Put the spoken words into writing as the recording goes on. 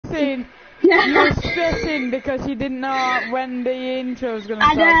stressing. You were stressing because you didn't know when the intro was going to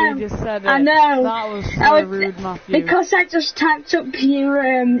start, so you just said it. I know. That was so rude, Matthew. Because I just typed up your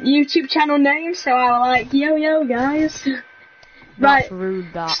YouTube channel name, so I was like, yo, guys. That's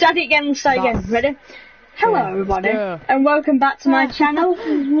rude, that. Start again. Ready? Hello, everybody, and welcome back to my channel.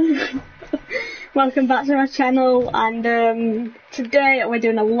 Welcome back to my channel, and today we're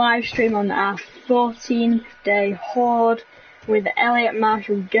doing a live stream on our 14th day horde with Elliott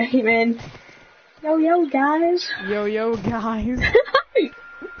Marshall Gaming. Yo, guys. Yo, guys.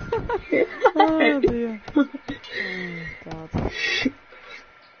 Oh, dear. Oh, God.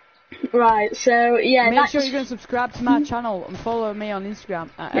 Right, so, yeah. Make sure you're going to subscribe to my channel and follow me on Instagram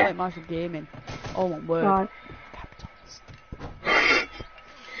at Elliott Marshall Gaming. All one word. Right.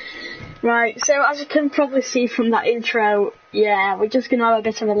 Right, so as you can probably see from that intro, yeah, we're just going to have a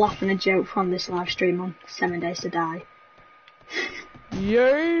bit of a laugh and a joke from this live stream on 7 Days to Die.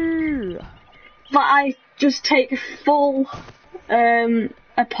 Yeah! But I just take full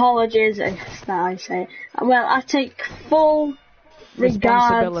apologies, if that I say. Well, I take full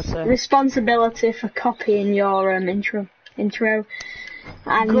responsibility for copying your intro. And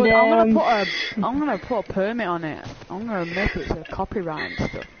good. I'm gonna put a permit on it. I'm gonna make it so copyright and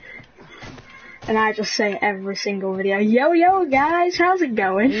stuff. And I just say every single video, yo guys, how's it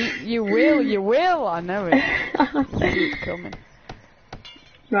going? You will. I know it. It's coming.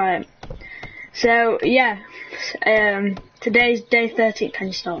 Right. So yeah, today's day 13. Can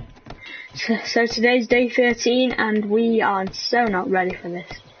you stop? So today's day 13, and we are so not ready for this.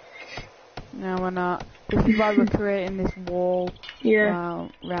 No, we're not. This is why we're creating this wall. Yeah.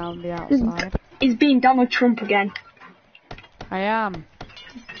 Round the outside. He's being Donald Trump again. I am.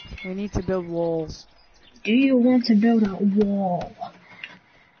 We need to build walls. Do you want to build a wall?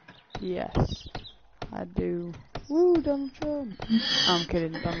 Yes, I do. Woo, Donald Trump. I'm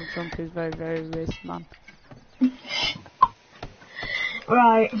kidding. Donald Trump is very, very racist, man.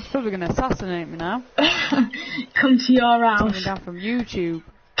 Right. Probably gonna assassinate me now. Come to your house. Coming down from YouTube.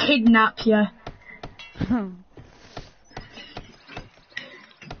 Kidnap you.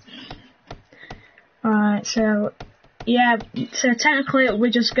 Alright, so yeah, so technically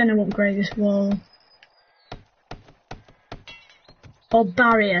we're just gonna upgrade this wall. Or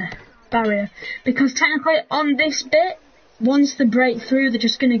barrier. Because technically on this bit, once they break through, they're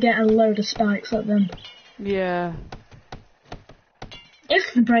just gonna get a load of spikes at them. Yeah.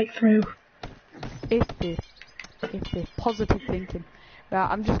 If they break through. If they positive thinking. Right,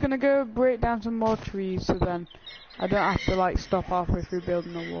 I'm just gonna go break down some more trees so then I don't have to like stop halfway through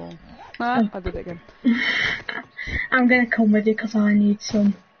building a wall. I did it again. I'm gonna come with you because I need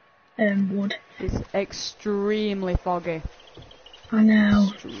some wood. It's extremely foggy. I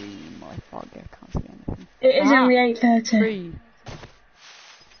know. Extremely foggy. I can't see anything. It is only 8:30.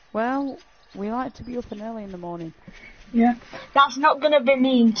 Well, we like to be up and early in the morning. Yeah. That's not gonna be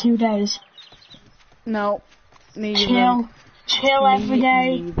me in 2 days. No. Neither. Chill every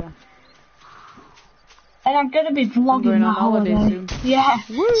day. Neither. And I'm gonna be vlogging my holiday. Soon. Yeah.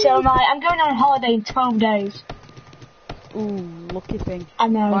 Woo! So I'm going on holiday in 12 days. Ooh, lucky thing. I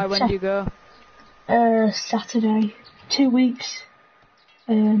know. Why, when do you go? Saturday. 2 weeks.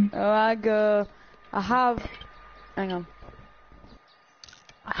 Hang on. I have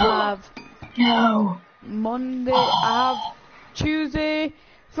No. Monday, I have Tuesday.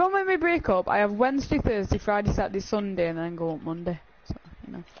 From when we break up, I have Wednesday, Thursday, Friday, Saturday, Sunday, and then go up Monday. So,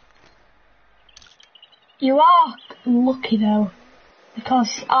 you know. You are lucky though,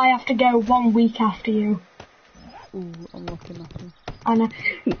 because I have to go 1 week after you. Ooh, I'm lucky nothing. I know,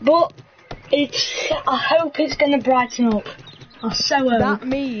 but I hope it's gonna brighten up. I so hope. That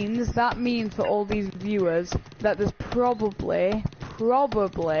means for all these viewers that there's probably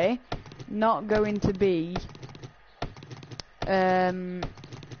not going to be any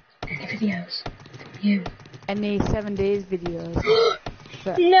videos from you. Any 7 days videos.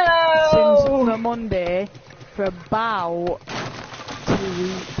 No! Since for Monday for about 2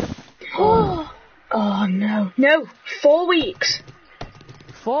 weeks. Oh no. No, 4 weeks.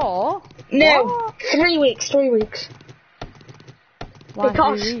 4? No, what? 3 weeks. 3 weeks. Why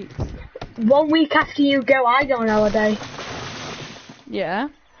because 3 weeks? 1 week after you go, I go on holiday. Yeah.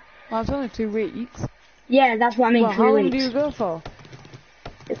 Well, it's only 2 weeks. Yeah, that's what I mean. Well, 3 how weeks. long do you go for?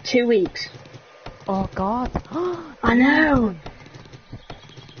 2 weeks. Oh God. I know.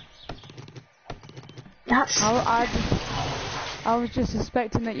 That's. I was just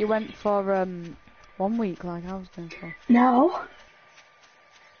suspecting that you went for 1 week, like I was going for. No.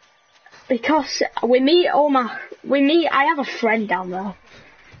 Because I have a friend down there.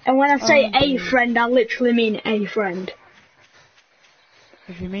 And when I say a friend, I literally mean a friend.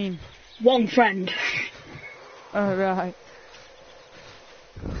 What do you mean? One friend. Oh, right.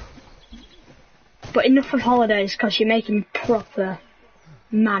 But enough of holidays, because you're making me proper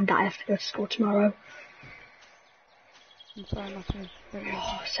mad that I have to go to school tomorrow. I'm sorry, Matthew.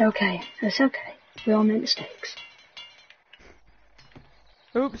 It's okay. It's okay. We all make mistakes.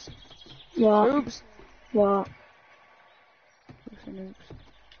 Oops. What? Oops. What? Oops and oops.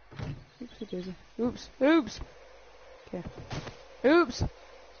 Oopsie daisy. Oops. Oops. Okay. Oops.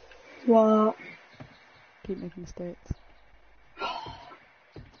 What? Keep making mistakes.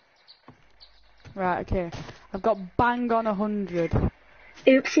 Right, okay. I've got bang on 100.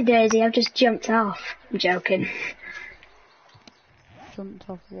 Oopsie daisy, I've just jumped off. I'm joking. Jumped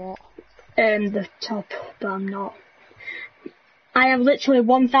off what? The top, but I'm not. I have literally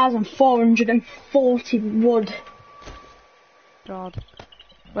 1,440 wood. God.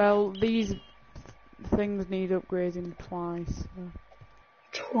 Well, these things need upgrading twice. So.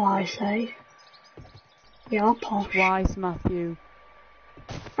 Twice, eh? You're posh. Twice, Matthew.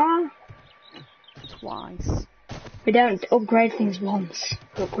 Ah. Twice. We don't upgrade things once.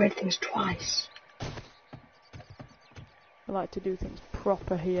 We upgrade things twice. I like to do things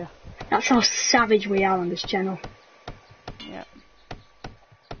proper here. That's how savage we are on this channel. Yep.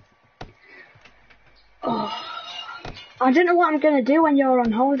 Oh. I don't know what I'm going to do when you're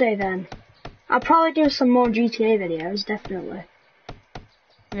on holiday then. I'll probably do some more GTA videos, definitely.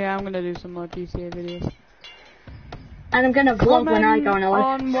 Yeah, I'm going to do some more GTA videos. And I'm going to vlog when I go on holiday.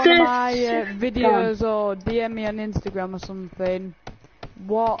 On one of my videos or DM me on Instagram or something.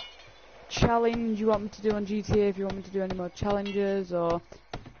 What challenge you want me to do on GTA, if you want me to do any more challenges or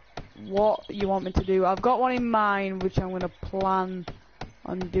what you want me to do. I've got one in mind which I'm going to plan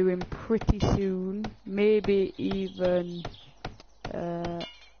on doing pretty soon. Maybe even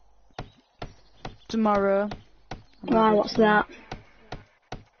tomorrow. Wow, what's that?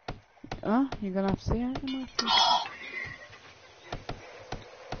 Huh? You're going to have to see it?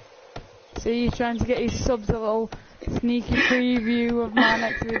 See, he's trying to get his subs a little sneaky preview of my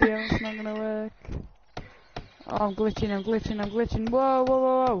next video. It's not gonna work. Oh, I'm glitching. Whoa, whoa,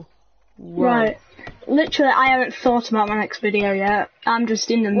 whoa, whoa. Whoa. Right. Literally, I haven't thought about my next video yet. I'm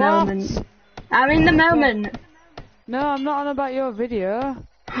just in the moment. I'm in the moment. No, I'm not on about your video.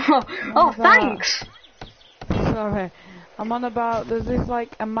 Oh, thanks. Sorry. I'm on about, there's this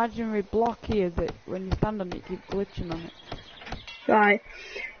like imaginary block here that when you stand on it, you keep glitching on it. Right.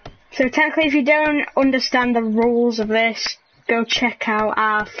 So technically, if you don't understand the rules of this, go check out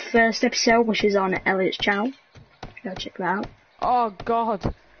our first episode, which is on Elliott's channel. Go check that out. Oh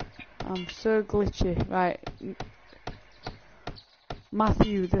God, I'm so glitchy. Right,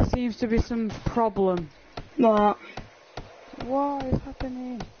 Matthew, there seems to be some problem. What? What is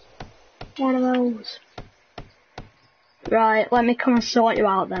happening? One of those. Right, let me come and sort you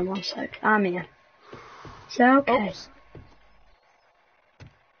out then, one sec. I'm here. So, okay. Oops.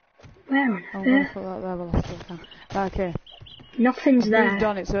 Where on I'm gonna earth? put that there while I still can. Right, okay. Nothing's there. Moved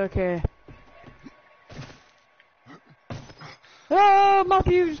on, it's okay. Oh,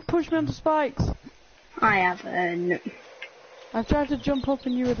 Matthew just pushed me onto spikes. I haven't. I tried to jump up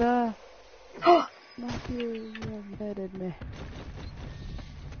and you were there. Matthew, you embedded me.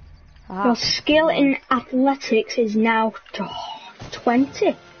 Your skill in athletics is now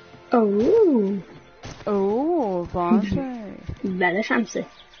 20. Oh. Oh, fancy. Very fancy.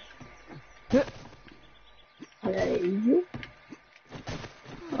 Yeah. Yeah.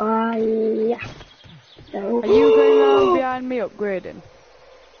 So, Are you going around behind me upgrading?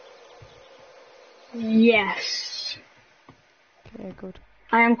 Yes. Okay, good.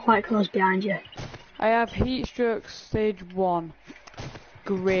 I am quite close behind you. I have heat stroke stage 1.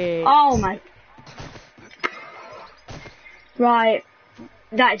 Great. Oh my. Right.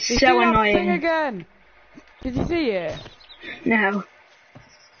 That is so annoying. Thing again. Did you see it? No.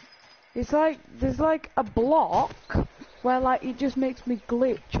 It's like, there's like a block where like it just makes me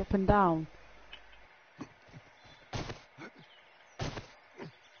glitch up and down.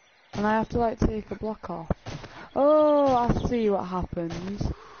 And I have to like take a block off. Oh, I see what happens.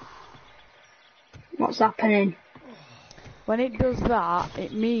 What's happening? When it does that,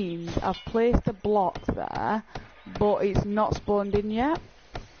 it means I've placed a block there, but it's not spawned in yet.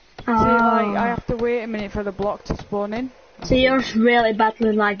 Oh. So like, I have to wait a minute for the block to spawn in. So you're just really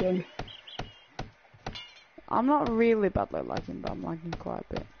badly lagging. I'm not really badly lagging, but I'm lagging quite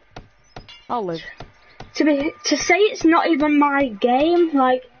a bit. I'll live. To say it's not even my game,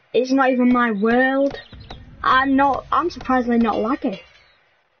 like it's not even my world. I'm surprisingly not laggy.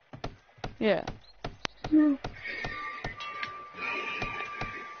 Yeah. No.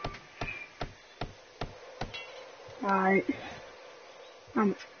 Right. How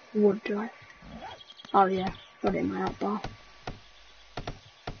much wood do I have? Oh yeah, got it in my outbar.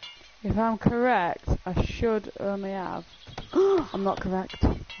 If I'm correct, I should only have... I'm not correct.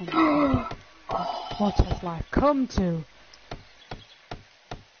 Oh, what has life come to?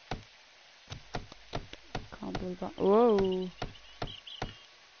 Can't believe that. Whoa.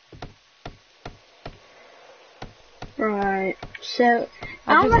 Right, so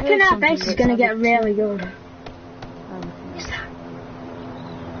I reckon our base is going to get really good. What's that?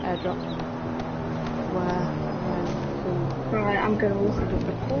 Airdrop. Where? Right, I'm going to look at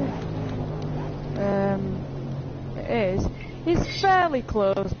it is. It's fairly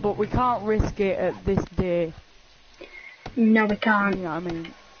close, but we can't risk it at this day. No, we can't. You know what I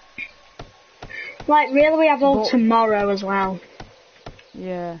mean? Like, really, we have all tomorrow as well.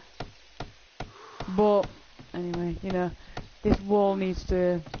 Yeah. But, anyway, you know, this wall needs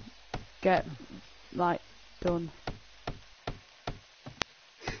to get, like, done.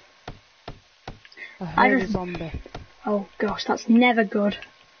 I heard a zombie. Oh gosh, that's never good.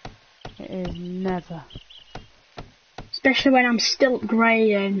 It is never. Especially when I'm still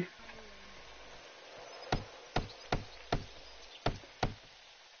upgrading.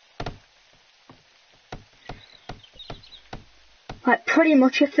 Like, pretty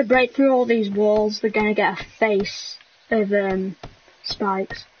much if they break through all these walls, they're gonna get a face of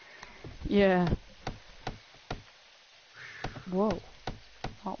spikes. Yeah. Whoa.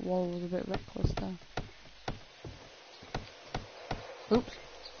 That wall was a bit reckless there. Oops.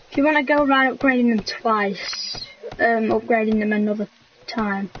 If you want to go around upgrading them twice, upgrading them another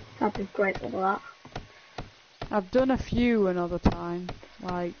time, I'd be grateful for that. I've done a few another time,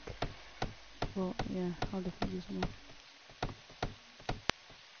 like, well, yeah, I'll definitely do some more.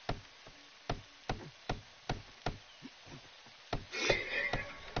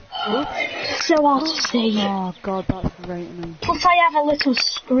 So hard to see. Oh god, that's great. Plus I have a little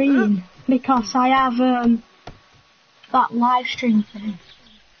screen, because I have, that live stream thing.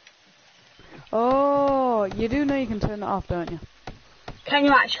 Oh, you do know you can turn it off, don't you? Can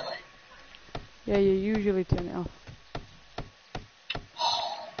you actually? Yeah, you usually turn it off.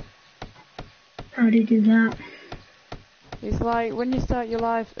 How do you do that? It's like when you start your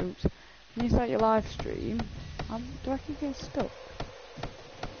live... Oops. When you start your live stream... do I keep getting stuck?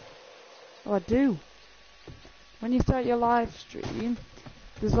 Oh, I do. When you start your live stream,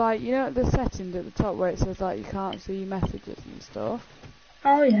 there's like, you know the settings at the top where it says like you can't see your messages and stuff?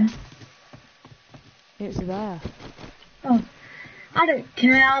 Oh yeah. It's there. Oh. I don't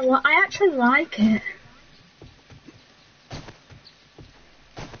care. I actually like it.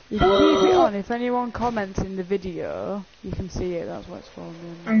 You can keep it on. If anyone comments in the video, you can see it. That's what it's for.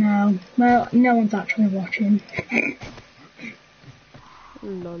 I know. Well, no one's actually watching.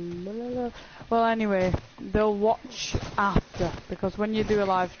 Well, anyway, they'll watch after, because when you do a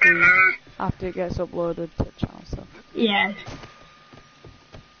live stream, after it gets uploaded to the channel, so. Yeah.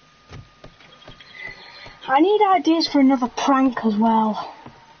 I need ideas for another prank as well.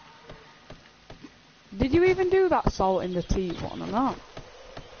 Did you even do that salt in the tea one or not?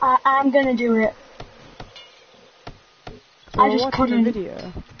 I'm gonna do it. So I was watching the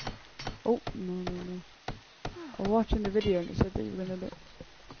video. Oh, no. I was watching the video and it said that you were gonna do it.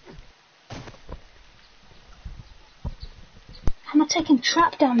 Am I taking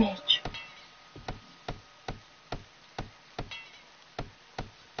trap damage?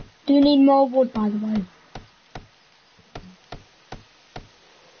 Do you need more wood, by the way?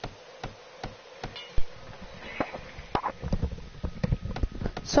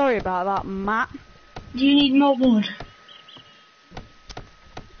 Sorry about that, Matt. Do you need more wood?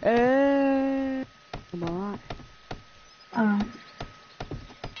 I'm alright. Alright.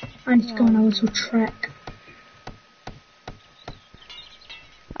 I need to go on a little trek.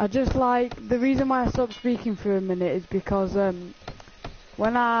 I just like, the reason why I stopped speaking for a minute is because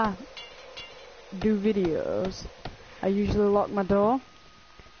when I do videos, I usually lock my door,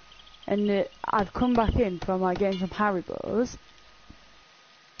 and I've come back in from like getting some Haribos,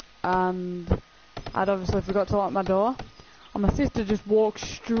 and I'd obviously forgot to lock my door, and my sister just walked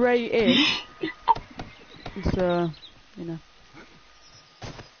straight in, so, you know.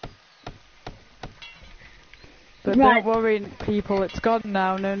 But right. Don't worry, people, it's gone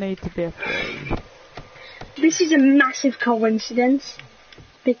now, no need to be afraid. This is a massive coincidence,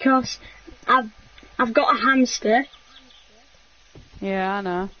 because I've got a hamster. Yeah, I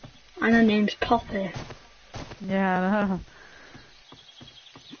know. And her name's Poppy. Yeah, I know.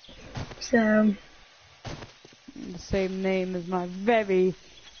 So... The same name as my very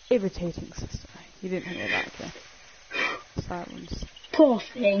irritating sister. You didn't hear that, okay? Silence. Poor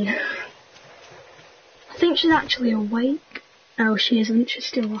thing. I think she's actually awake. Oh, she isn't. She's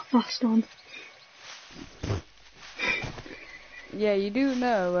still fast on. Yeah, you do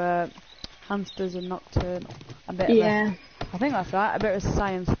know hamsters are nocturnal. A bit Yeah. I think that's right. A bit of a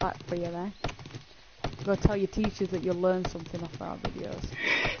science fact for you there. Go tell your teachers that you'll learn something off our videos.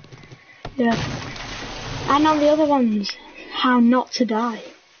 Yeah. And on the other ones, how not to die.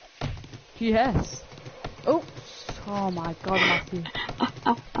 Yes. Oh. Oh my God, Matthew.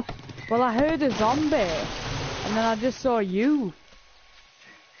 Well, I heard a zombie, and then I just saw you.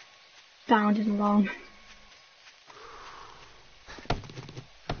 Bounded along.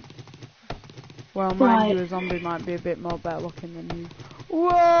 Well, mind you, a zombie might be a bit more better looking than you.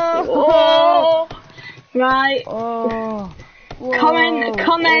 Whoa! Oh! Right. Oh! Whoa.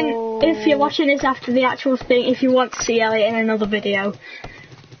 Comment if you're watching this after the actual thing, if you want to see Elliott in another video.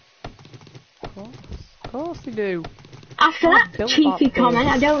 Of course you do. After that cheeky comment,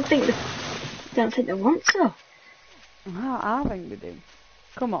 I don't think they want to. I think they do.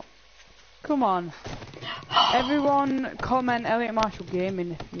 Come on. Come on. Everyone comment Elliott Marshall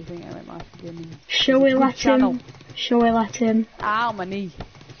Gaming if you think Elliott Marshall Gaming. Shall we let him? Ow, my knee.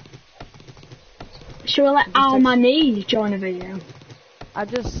 Shall we let Almani join a video? I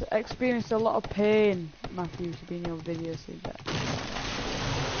just experienced a lot of pain, Matthew, to be in your video, so you bet.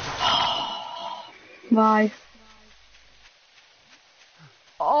 Why?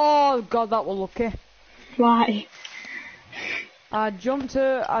 Oh God, that was lucky. Why? I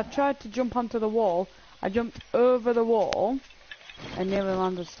tried to jump onto the wall. I jumped over the wall and nearly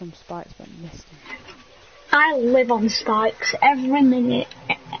landed some spikes, but missed them. I live on spikes every minute,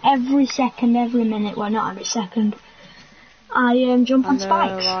 every second, every minute. Well, not every second. I jump on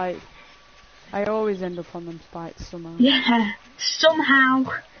spikes. Like, I always end up on them spikes somehow. Yeah, somehow.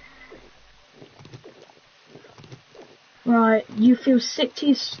 Right, you feel sick to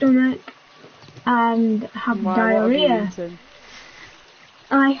your stomach and have diarrhea. What have you eaten?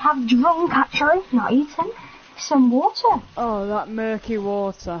 I have drunk, actually, not eaten, some water. Oh, that murky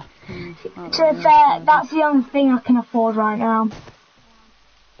water. To be fair, that's the only thing I can afford right now.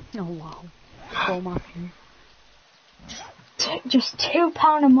 Oh wow. Oh Matthew. Just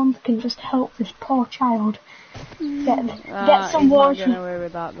 £2 a month can just help this poor child get some water. Not getting away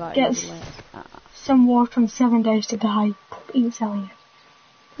with that get some water and 7 days to die. Please, Elliott.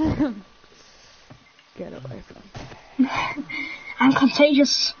 Get away from me. I'm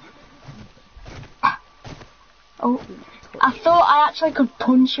contagious. Oh, I thought I actually could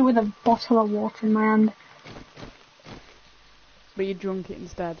punch you with a bottle of water in my hand. But you drunk it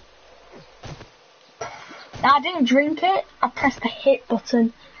instead. I didn't drink it. I pressed the hit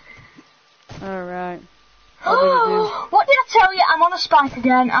button. Alright. What did I tell you? I'm on a spike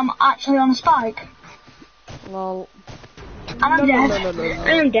again. I'm actually on a spike. Lol. And I'm dead.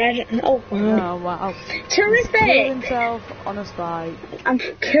 I'm dead. Oh wow. Oh wow. Terrific. He's killed himself on a spike. I'm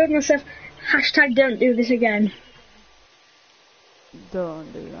killed myself. Hashtag don't do this again.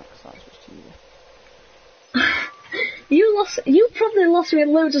 Don't do that because that's just cheating. You probably lost me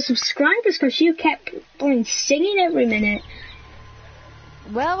loads of subscribers because you kept singing every minute.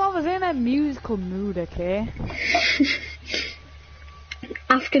 Well, I was in a musical mood, okay?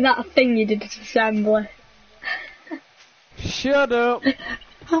 After that thing you did at assembly. Shut up.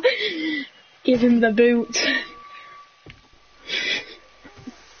 Give him the boot.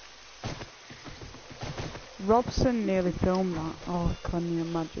 Robson nearly filmed that. Oh, can you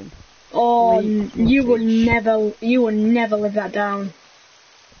imagine? Oh, you will never live that down.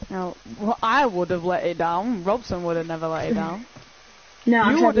 No, well, I would have let it down. Robson would have never let it down. No,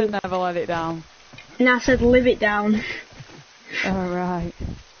 you would have never let it down. No, I said live it down. Oh, right.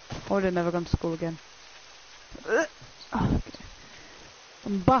 I would have never gone to school again. Okay.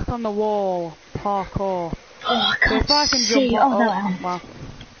 I'm back on the wall. Parkour. Oh, I can't so if I can see. jump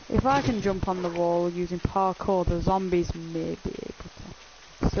if I can jump on the wall using parkour, the zombies may be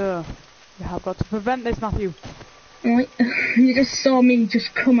able to. So, we have got to prevent this, Matthew. You just saw me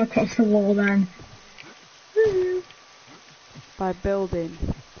just come across the wall then. By building.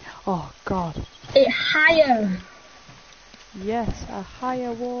 Oh, God. It higher. Yes, a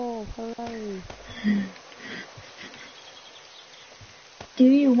higher wall. Hooray. Do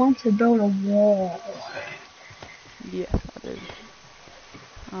you want to build a wall? Yes, I do.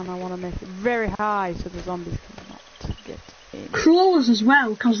 And I want to make it very high so the zombies cannot get in. Crawlers as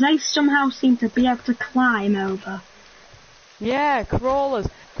well, because they somehow seem to be able to climb over. Yeah, crawlers.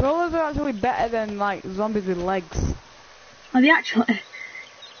 Crawlers are actually better than, like, zombies with legs. Are they actually?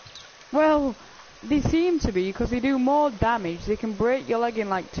 Well, they seem to be, because they do more damage. They can break your leg in,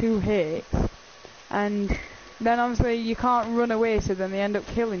 like, 2 hits. And then, obviously, you can't run away, so then they end up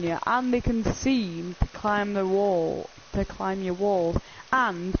killing you. And they can seem to climb the wall to climb your walls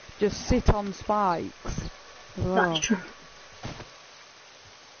and just sit on spikes. Oh. That's true.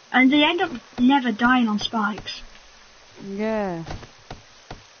 And they end up never dying on spikes. Yeah.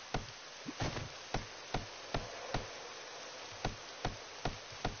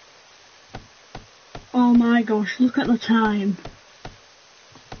 Oh my gosh, look at the time.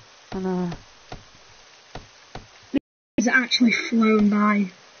 I know. It's actually flown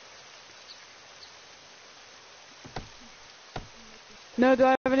by. No, do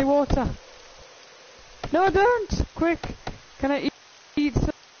I have any water? No, I don't! Quick! Can I eat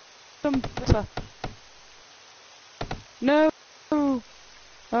some water? No!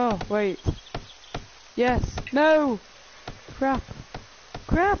 Oh, wait. Yes. No! Crap.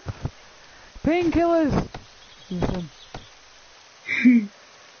 Crap! Painkillers! Listen.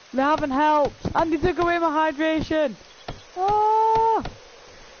 They haven't helped! And they took away my hydration! Oh!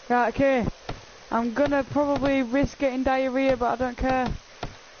 Right, okay. I'm gonna probably risk getting diarrhea, but I don't care.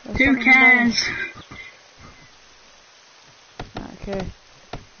 Who cares? Right, okay.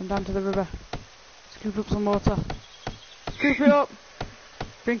 I'm down to the river. Scoop up some water. Scoop it up!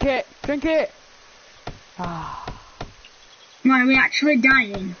 Drink it! Drink it! Ah. Why, are we actually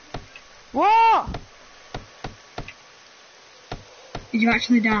dying? What? Did you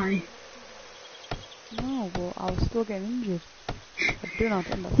actually die? No, but I was still getting injured. I do not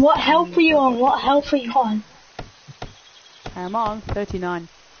understand. What health are you on? What health are you on? I am on 39.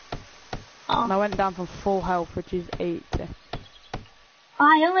 Oh. And I went down from full health, which is 80.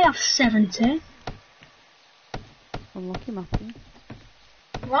 I only have 70. Unlucky, Matthew.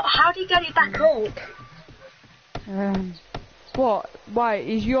 What? How do you get it back up? What? Why?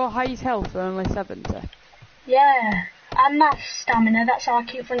 Is your highest health only 70? Yeah. And my stamina, that's how I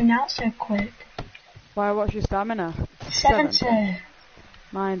keep running out so quick. Why, what's your stamina? 70.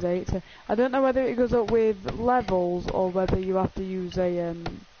 Mine's 80. I don't know whether it goes up with levels or whether you have to use a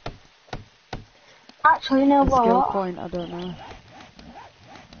Actually, you know what? skill point, I don't know.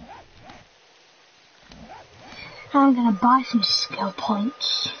 I'm gonna buy some skill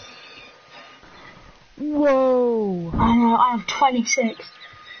points. Whoa! I know, I have 26.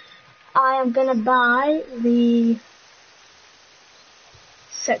 I am gonna buy the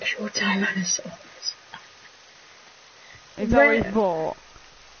sexual Tyrannosaurus. Is that what you bought?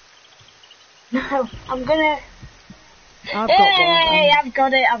 No, I'm gonna... I've got Hey, one.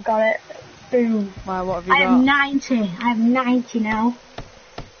 I've got it. Boom. Why, what have you I got? have 90. I have 90 now.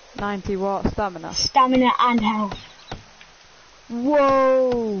 90 what? Stamina? Stamina and health.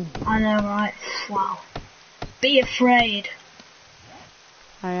 Whoa! I know, right? Wow. Be afraid.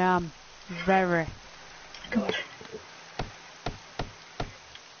 I am. Very. Good.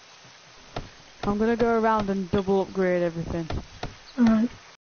 I'm gonna go around and double upgrade everything. Alright.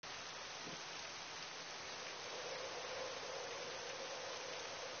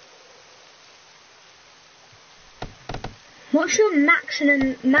 What's your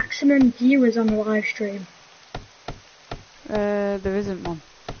maximum viewers on the live stream? There isn't one.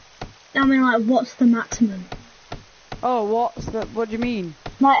 I mean, like, what's the maximum? Oh, what do you mean?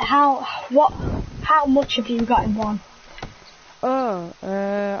 Like, how much have you got in one? Oh,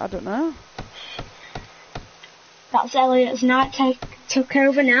 I don't know. That's Elliott's night took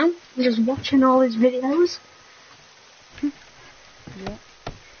over now. I'm just watching all his videos. Yeah.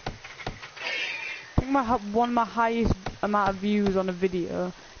 I think one of my highest amount of views on a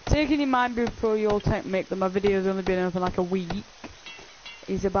video, taking in mind before you all make them, my video's only been open like a week,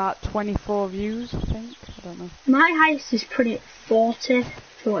 is about 24 views, I think. I don't know. My highest is pretty 40,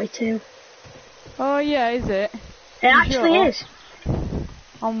 42. Oh yeah, is it? It actually is.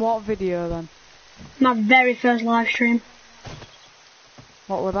 On what video then? My very first live stream.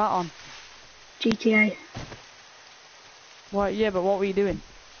 What was that on? GTA. What? Yeah, but what were you doing?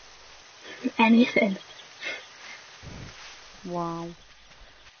 Anything. Wow.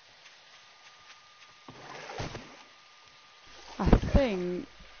 I think,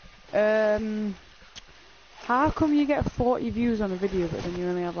 how come you get 40 views on a video but then you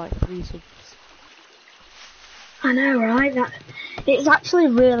only have like 3 subs? I know, right? It's actually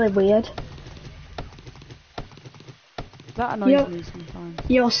really weird. That annoys me sometimes.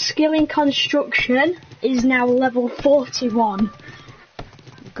 Your skill in construction is now level 41.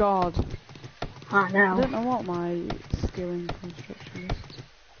 God. I know. I don't know what my skill in construction is.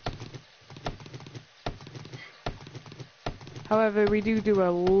 However, we do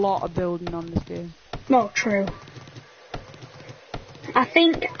a lot of building on this game. Well, true. I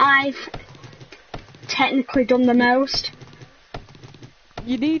think I've technically done the most.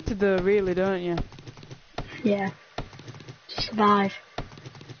 You need to do, really, don't you? Yeah. To survive.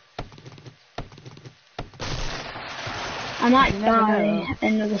 I might You never buy know.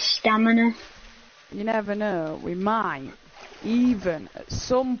 another stamina. You never know. We might even at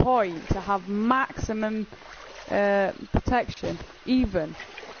some point to have maximum protection. Even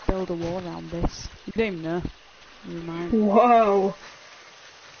build a wall around this. You don't even know. You might. Whoa.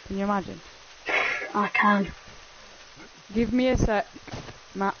 Can you imagine? I can. Give me a sec,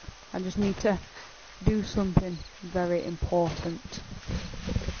 Matt. I just need to do something very important.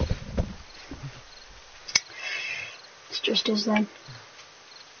 It's just us then.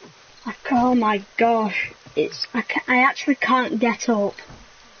 Oh my gosh. I actually can't get up.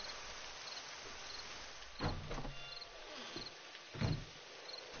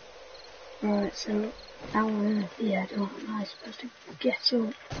 Right, so how on earth am I supposed to get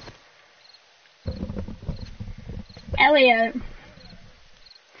up? Elliott!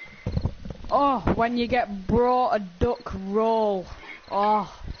 Oh, when you get brought a duck roll.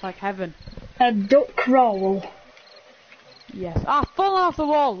 Oh, it's like heaven. A duck roll. Yes. Ah, fall off the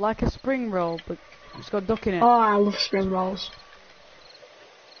wall like a spring roll, but it's got duck in it. Oh, I love spring rolls.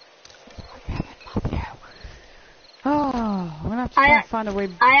 Oh, I'm gonna have to try and find a way.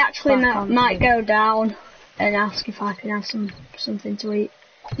 I actually back might onto go down and ask if I can have something to eat.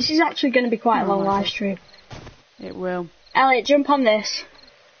 This is actually going to be quite a long live stream. It will. Elliott, jump on this.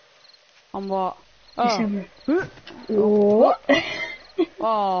 On what? Oh. What?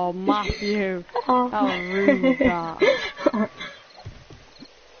 Oh, Matthew. Oh. How rude that.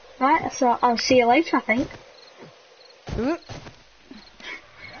 Right, so I'll see you later, I think.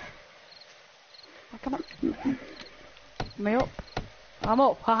 Come on. Me up. I'm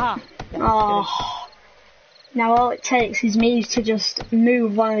up, haha. Oh. Now all it takes is me to just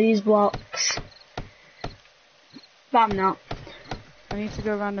move one of these blocks. But I'm not. I need to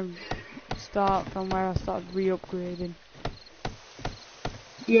go around and start from where I started re-upgrading.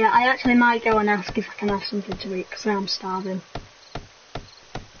 Yeah, I actually might go and ask if I can have something to eat, because I'm starving.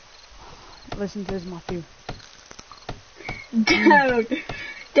 Listen to this, Matthew.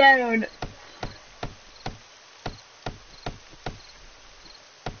 Don't.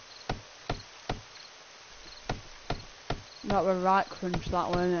 That were right crunch,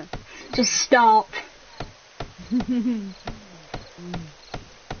 that weren't it? Just stop.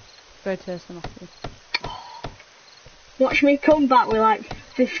 Very tasty, Matthew. Watch me come back with like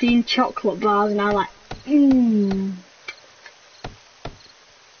 15 chocolate bars and I'm like,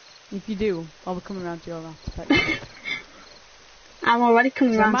 If you do, I'll be coming round to your house to take you. I'm already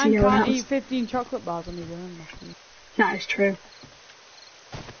coming round to your can't house. eat 15 chocolate bars on his own, Matthew. That is true.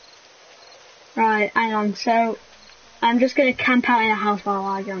 Right, hang on, so I'm just going to camp out in a house while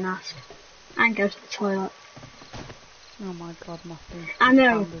I go and ask. And go to the toilet. Oh my god, Matthew. I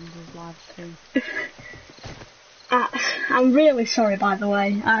know. His live stream. I'm really sorry, by the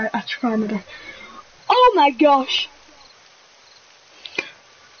way. I tried my best. Oh my gosh!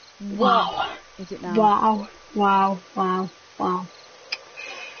 Wow. Is it now? Wow.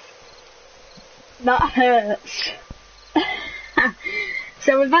 That hurts.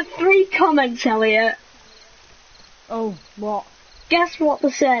 So we've had 3 comments, Elliott. Oh, what? Guess what they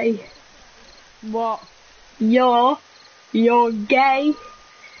say? What? You're gay.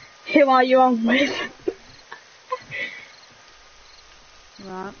 Who are you on with?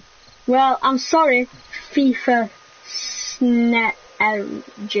 Right. Well, I'm sorry, FIFA Snergy.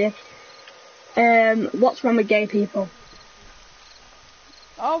 What's wrong with gay people?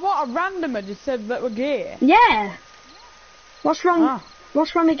 Oh, what a randomer just said that we're gay. Yeah. What's wrong?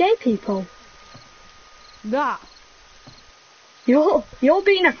 What's wrong with gay people? That. You're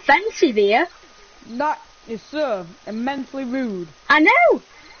being offensive here. That is so immensely rude. I know.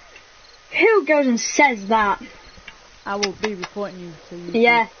 Who goes and says that? I will be reporting you to you.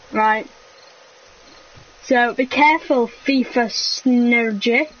 Yeah, right. So be careful, FIFA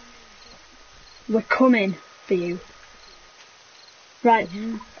Snergy. We're coming for you. Right.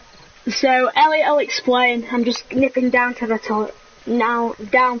 So Elliott will explain. I'm just nipping down to the toilet now,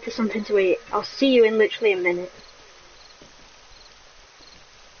 down for something to eat. I'll see you in literally a minute.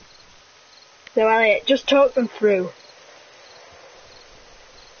 So Elliott, just talk them through.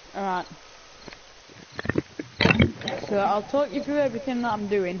 Alright. So I'll talk you through everything that I'm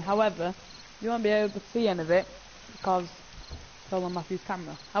doing. However, you won't be able to see any of it because it's all on Matthew's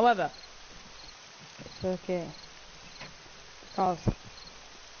camera. However, it's okay because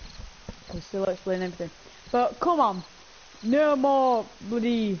I'll still explain everything. But come on, no more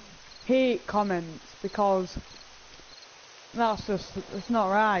bloody hate comments because it's not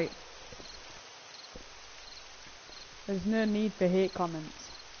right. There's no need for hate comments.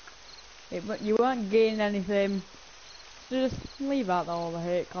 You won't gain anything. So just leave out all the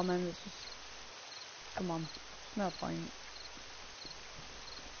hate comments. Just come on, no point.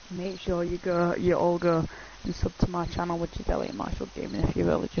 make sure you all go and sub to my channel, which is Elliott Marshall Gaming, if you've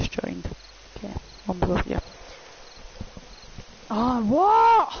only just joined. Okay, one love you. Oh,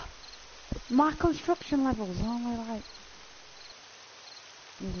 what? My construction levels are only like...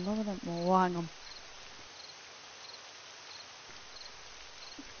 There's lower than... Well, hang on.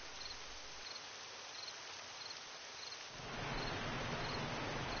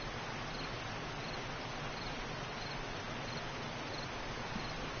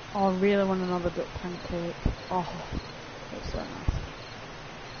 Oh, I really want another duck pancake. Oh, it's so nice.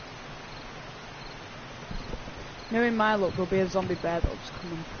 Knowing my luck, there'll be a zombie bear that'll just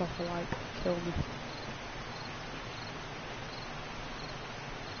come and proper, like, kill me.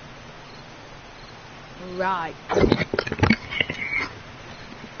 Right.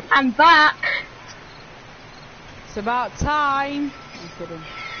 I'm back. It's about time. I'm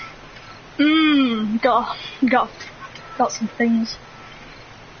kidding. Got some things.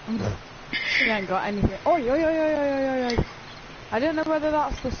 You ain't got anything. Oi, oi, oi, oi, oi, oi, oi. I don't know whether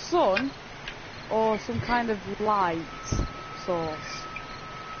that's the sun or some kind of light source.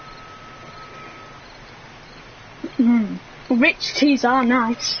 Rich teas are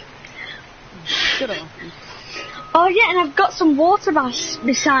nice. Good enough. Oh yeah, and I've got some water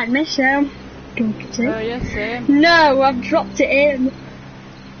beside me, so drink it. Oh yeah, same. No, I've dropped it in.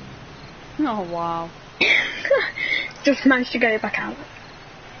 Oh wow. Just managed to get it back out.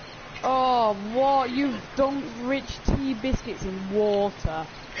 Oh, what? You've dunked rich tea biscuits in water.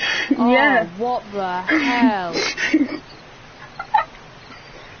 Yeah. Oh, what the hell?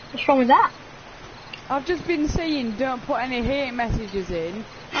 What's wrong with that? I've just been saying don't put any hate messages in, and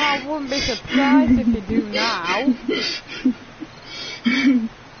I wouldn't be surprised if you do now.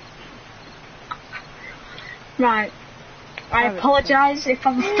 Right. I apologise if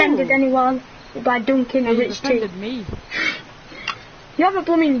I've offended anyone by dunking a rich tea. You've offended me. You have a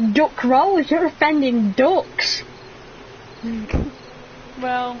blooming duck roll, you're offending ducks.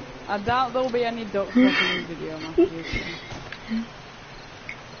 Well, I doubt there'll be any ducks watching this video, Matthew.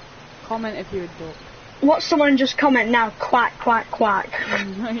 Comment if you're a duck. Watch someone just comment now, quack, quack, quack.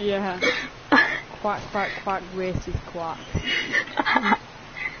 Yeah. Quack, quack, quack, racist quack.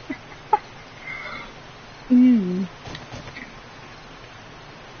 I'm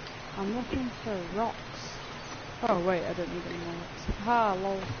looking for rocks. Oh wait, I don't need any more rocks. Ah,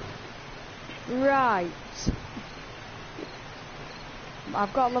 lol. Right.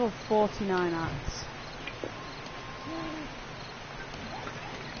 I've got a level 49 axe.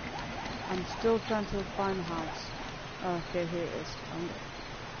 I'm still trying to find the house. Oh, okay, here it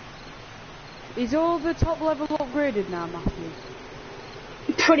is. Is all the top level upgraded now, Matthew?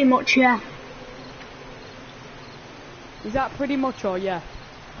 Pretty much, yeah. Is that pretty much or yeah?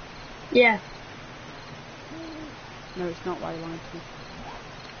 Yeah. No, it's not. Why you lying to me?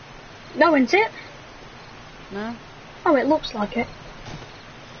 No, isn't it? No? Oh, it looks like it.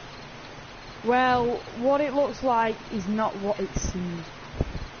 Well, what it looks like is not what it seems.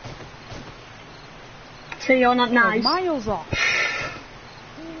 So you're not nice? Miles off.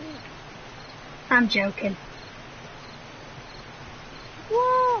 I'm joking.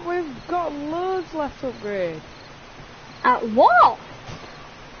 What? We've got loads left to upgrade. At what?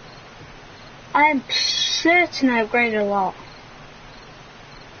 I am certain I upgraded a lot.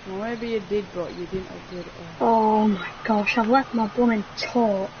 Well, maybe you did, but you didn't upgrade it all. Oh my gosh, I've left my blooming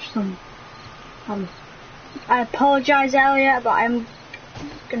torch. I apologise, Elliot, but I'm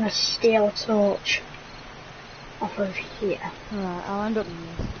gonna steal a torch off of here. Alright, I'll end up in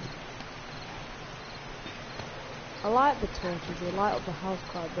this. I like the torches, they light up the house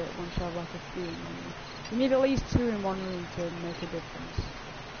quite a bit once you have like a few in one room. You need at least 2 in one room to make a difference.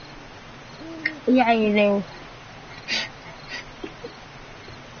 Yeah, you do.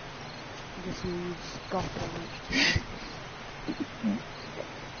 Just use gospel much.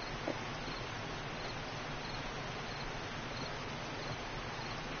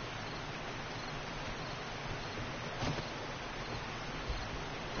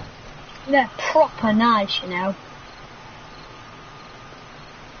 They're proper nice, you know.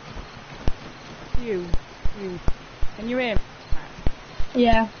 You. Can you hear me?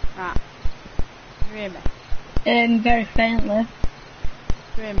 Yeah. Right. Can you hear me? Very faintly.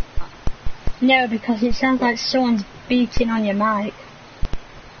 Can you hear me? No, because it sounds like someone's beating on your mic.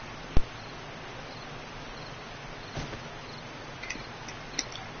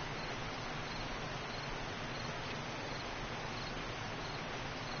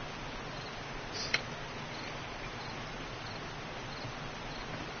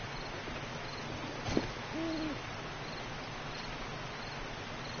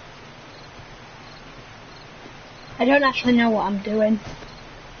 I don't actually know what I'm doing.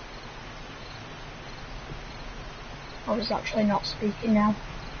 I was actually not speaking now.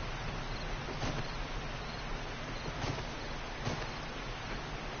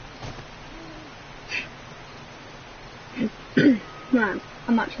 Right,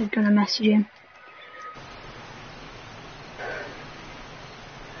 I'm actually gonna message him.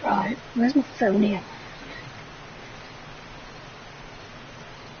 Right, where's my phone here?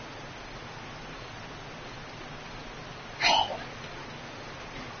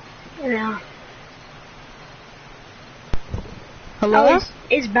 Yeah. Hello? Oh,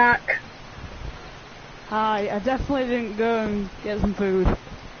 it's back. Hi, I definitely didn't go and get some food.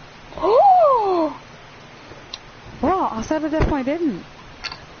 Oh! What? I said I definitely didn't.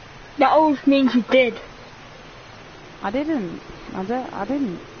 That always means you did. I didn't. I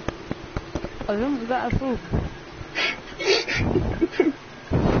didn't. I didn't get a food.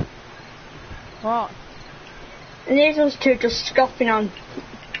 What? And here's us two just scoffing on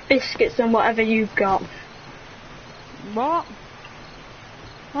biscuits and whatever you've got. What?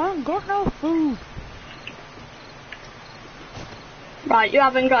 I haven't got no food. Right, you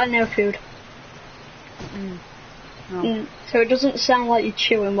haven't got no food. No. So it doesn't sound like you're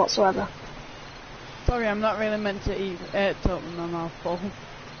chewing whatsoever. Sorry, I'm not really meant to eat talk with my mouth full.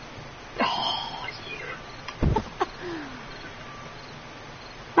 Oh, you.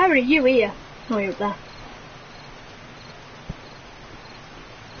 Where are you here? Oh, you're up there.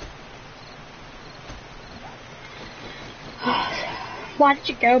 Why did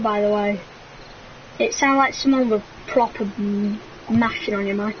you go, by the way? It sounded like someone with proper mashing on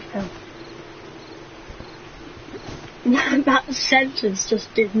your microphone. That sentence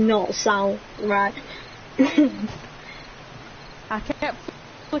just did not sound right. I kept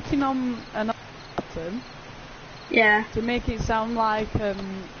flicking on an button Yeah. to make it sound like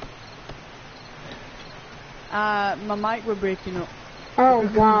my mic were breaking up.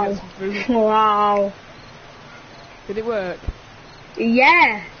 Oh, wow. Wow. Did it work?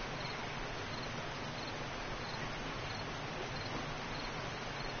 Yeah.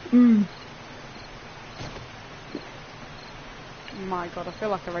 Oh my god, I feel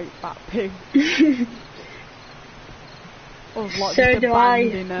like a right fat pig. I was like So just do I.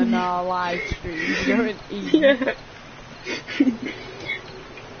 abandoning our live stream to go and eat. Yeah.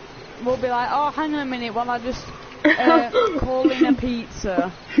 We'll be like, oh, hang on a minute while I just call in a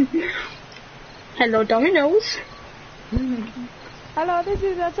pizza. Hello, Domino's. Hello, this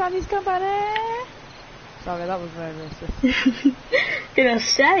is a Chinese company. Sorry, that was very racist. Gonna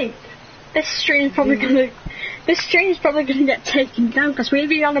say, this stream's probably gonna get taken down because we've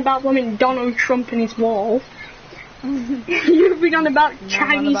been on about blooming Donald Trump and his walls. You've been on about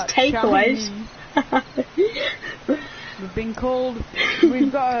Chinese takeaways. We've been called.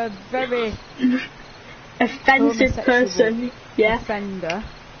 We've got a very offensive person. Yeah. Offender.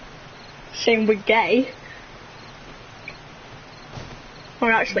 Saying we're gay.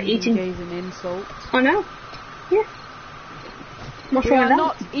 We're actually eating. Gay's an insult. I know. Yeah. What's We wrong are with that?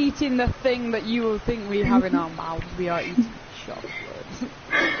 not eating the thing that you will think we have in our mouths. We are eating chocolate.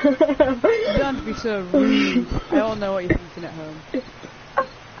 You don't have to be so rude. I all know what you're thinking at home.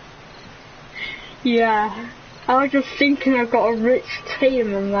 Yeah. I was just thinking I've got a rich tea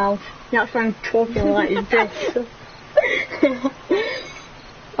in my mouth. That's why I'm talking like this.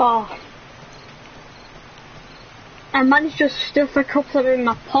 Oh. I managed to stuff a couple of them in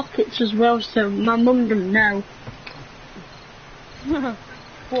my pockets as well, so my mum didn't know.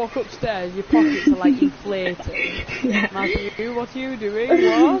 Walk upstairs, your pockets are like inflated. Yeah. Matthew, what are you doing?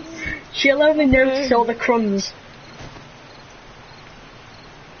 What? She'll only notice all the crumbs.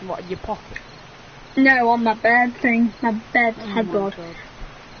 What, in your pocket? No, on my bed thing. My bed Oh headboard. my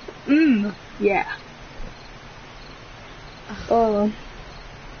God. Yeah. Oh.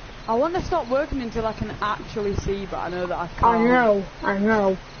 I want to stop working until I can actually see, but I know that I can't. I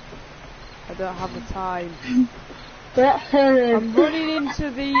know. I don't have the time. But I'm running into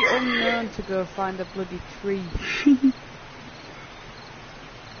the unknown to go find a bloody tree.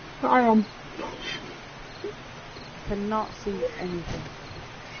 I am. Cannot see anything.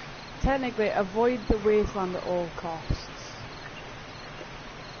 Technically, avoid the wasteland at all costs.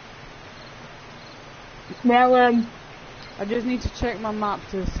 Well, I just need to check my map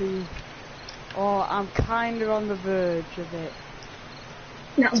to see. Oh, I'm kind of on the verge of it.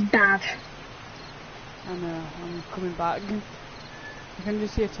 that's bad. I know, I'm coming back. I can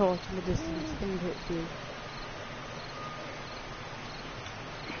just see a torch in the distance. I think it's you.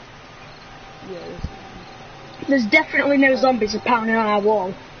 Yeah, this is you. There's definitely no zombies pounding on our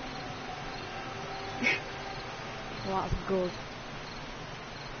wall. Well, that's good.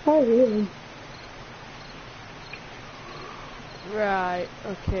 Oh, really? Right,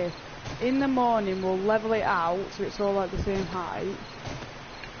 okay. In the morning we'll level it out so it's all like the same height.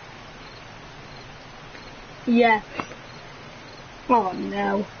 Yeah. Oh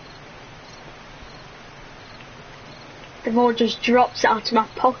no. The ball just drops out of my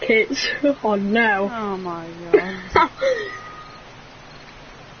pockets. Oh no. Oh my god.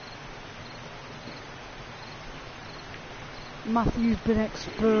 Matthew's been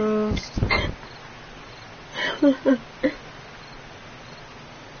exposed.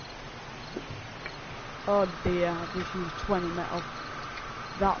 Oh dear, I've just used 20 metal.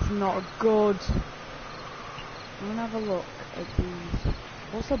 That's not good. I'm gonna have a look at these.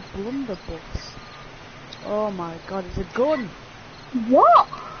 What's a blunderbuss? Oh my god, it's a gun! What?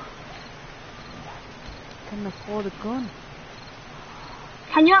 Can afford a gun.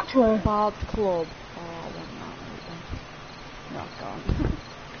 Can you actually? Barbed club. Oh, I want that. No, I can't.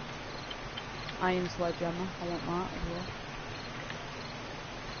 Iron sledgehammer. I want that as well.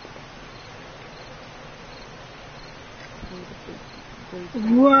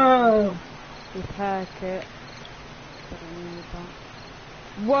 Whoa. Repair kit. Don't need that.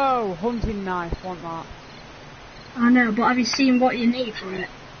 Whoa! Hunting knife. Want that. I know, but have you seen what you need for it?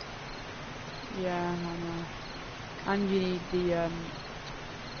 Yeah, I know. And you need the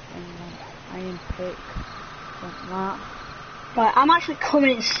iron pick. Want that. Right, I'm actually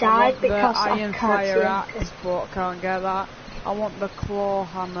coming inside because I I iron can't see fire axe, anything. but I can't get that. I want the claw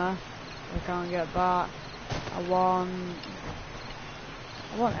hammer. I can't get that. I want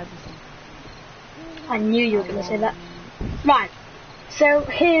everything. I knew you were going to say that. Right, so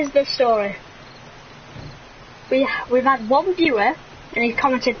here's the story. We've had one viewer, and he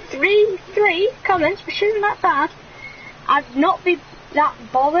commented three comments, which isn't that bad. I'd not be that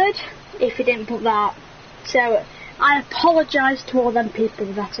bothered if he didn't put that. So I apologise to all them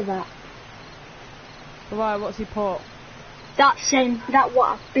people after that. Why? What's he put? That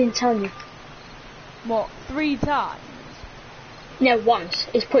what I've been telling you. What? 3 times? No, once.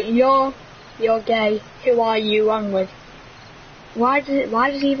 He's put you're gay. Who are you wrong with? Why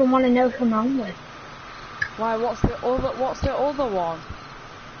does he even want to know who I'm wrong with? Why? What's the other one?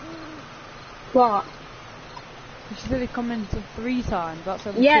 What? You said he commented 3 times. That's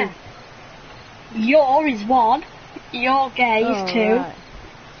only 2. Yeah. You're is 1. You're gay is 2. Right.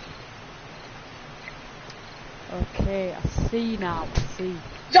 Okay, I see now. I see.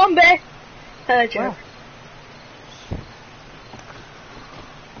 Zombie! Heard you. Where?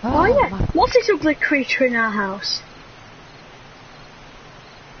 Oh yeah. my- What's this ugly creature in our house?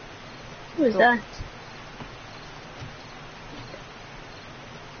 Who is that?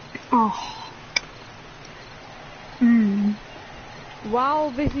 Oh.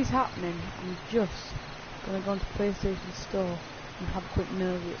 While this is happening, I'm just gonna go into PlayStation Store and have a quick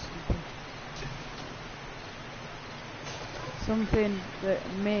nosy at something. Something that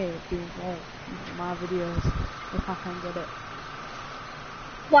may be involved in my videos, if I can get it.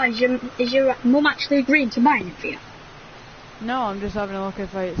 Why, is your mum actually agreeing to buy it for you? No, I'm just having a look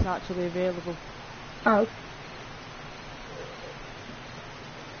if it's actually available. Oh.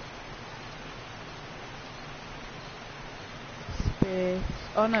 Space.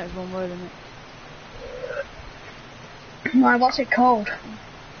 Oh no, it's one word, isn't it? Why, what's it called?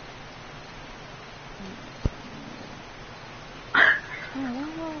 Oh,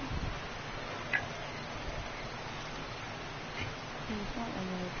 wow. It's not one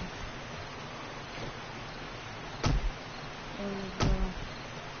word.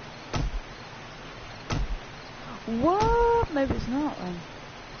 What? Maybe it's not then.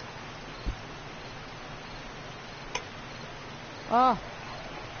 Oh.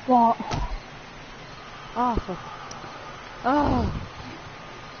 What? Oh. Oh.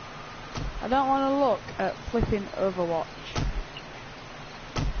 I don't want to look at flipping Overwatch.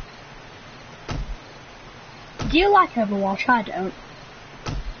 Do you like Overwatch? I don't.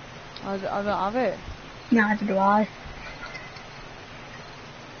 I don't have it. Neither do I.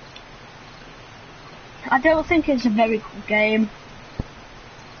 I don't think it's a very good game.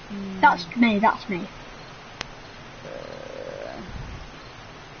 That's me. Maybe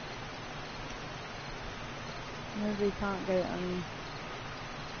you can't get it on.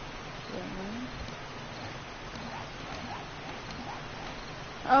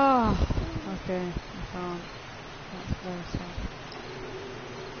 Oh, okay, I can't. That's very sad.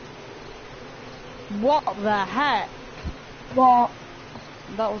 What the heck? What?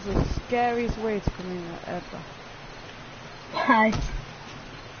 That was the scariest way to come in ever. Hi.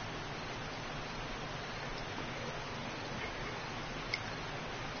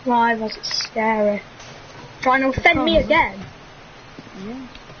 Why was it scary? Trying to offend me again? Yeah.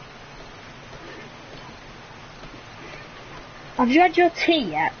 Have you had your tea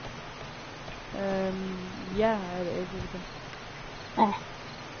yet? Yeah, it is. Oh.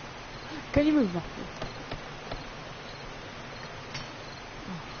 Can you move, Matthew?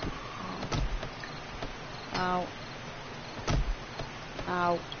 Ow.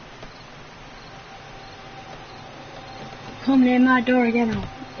 Ow. Come near my door again, I'll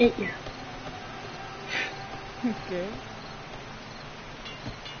hit you. Okay.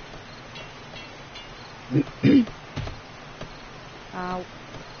 Ow.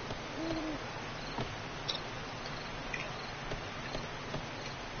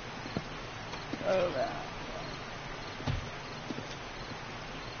 Oh, there.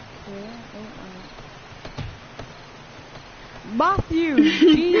 Matthew,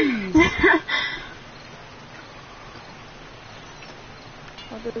 jeez.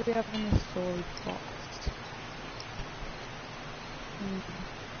 What do we have in this storage box?